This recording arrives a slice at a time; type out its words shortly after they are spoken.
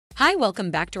Hi, welcome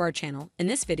back to our channel. In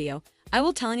this video, I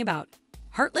will telling about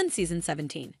Heartland Season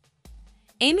 17.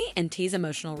 Amy and T's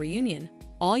emotional reunion,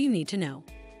 all you need to know.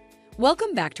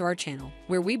 Welcome back to our channel,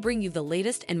 where we bring you the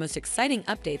latest and most exciting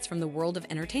updates from the world of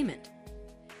entertainment.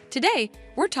 Today,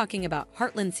 we're talking about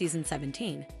Heartland Season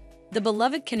 17, the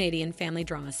beloved Canadian family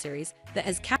drama series that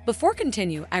has Before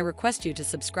continue, I request you to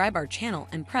subscribe our channel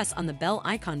and press on the bell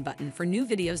icon button for new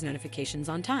videos notifications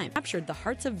on time. Captured the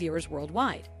hearts of viewers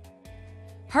worldwide.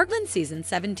 Heartland Season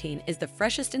 17 is the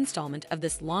freshest installment of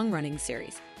this long-running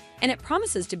series, and it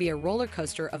promises to be a roller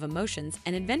coaster of emotions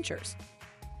and adventures.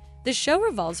 The show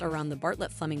revolves around the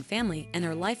Bartlett-Fleming family and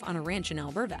their life on a ranch in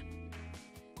Alberta.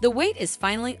 The wait is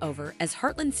finally over as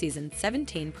Heartland Season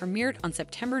 17 premiered on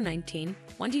September 19,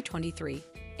 2023,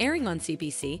 airing on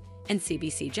CBC and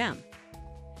CBC Gem.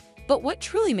 But what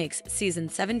truly makes Season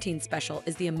 17 special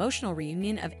is the emotional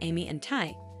reunion of Amy and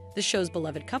Ty, the show's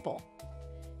beloved couple.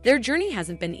 Their journey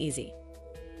hasn't been easy.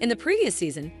 In the previous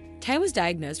season, Ty was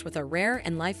diagnosed with a rare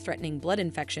and life-threatening blood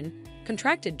infection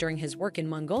contracted during his work in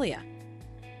Mongolia.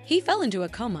 He fell into a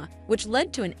coma, which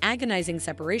led to an agonizing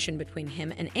separation between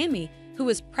him and Amy, who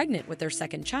was pregnant with their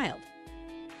second child.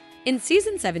 In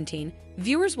Season 17,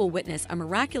 viewers will witness a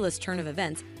miraculous turn of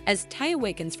events as Ty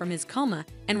awakens from his coma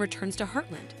and returns to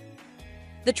Heartland.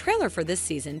 The trailer for this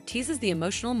season teases the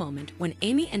emotional moment when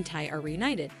Amy and Ty are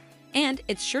reunited, and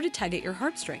it's sure to tug at your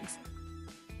heartstrings.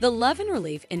 The love and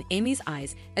relief in Amy's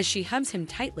eyes as she hugs him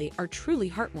tightly are truly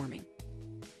heartwarming.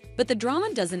 But the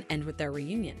drama doesn't end with their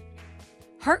reunion.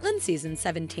 Heartland Season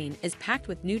 17 is packed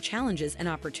with new challenges and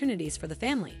opportunities for the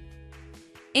family.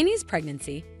 Amy's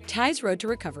pregnancy, Ty's road to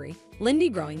recovery, Lindy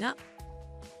growing up.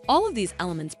 All of these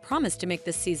elements promise to make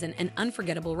this season an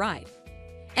unforgettable ride.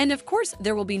 And of course,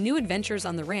 there will be new adventures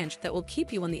on the ranch that will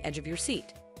keep you on the edge of your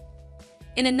seat.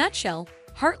 In a nutshell,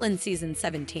 Heartland Season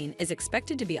 17 is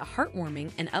expected to be a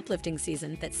heartwarming and uplifting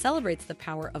season that celebrates the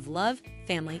power of love,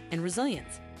 family, and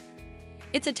resilience.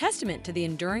 It's a testament to the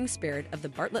enduring spirit of the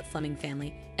Bartlett-Fleming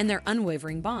family and their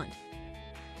unwavering bond.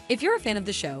 If you're a fan of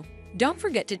the show, don't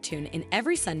forget to tune in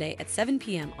every Sunday at 7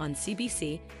 p.m. on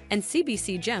CBC and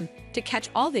CBC Gem to catch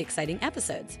all the exciting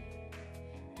episodes.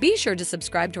 Be sure to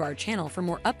subscribe to our channel for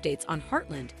more updates on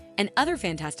Heartland and other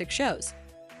fantastic shows.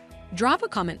 Drop a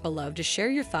comment below to share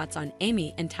your thoughts on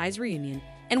Amy and Ty's reunion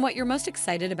and what you're most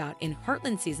excited about in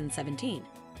Heartland Season 17.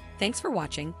 Thanks for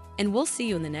watching, and we'll see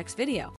you in the next video.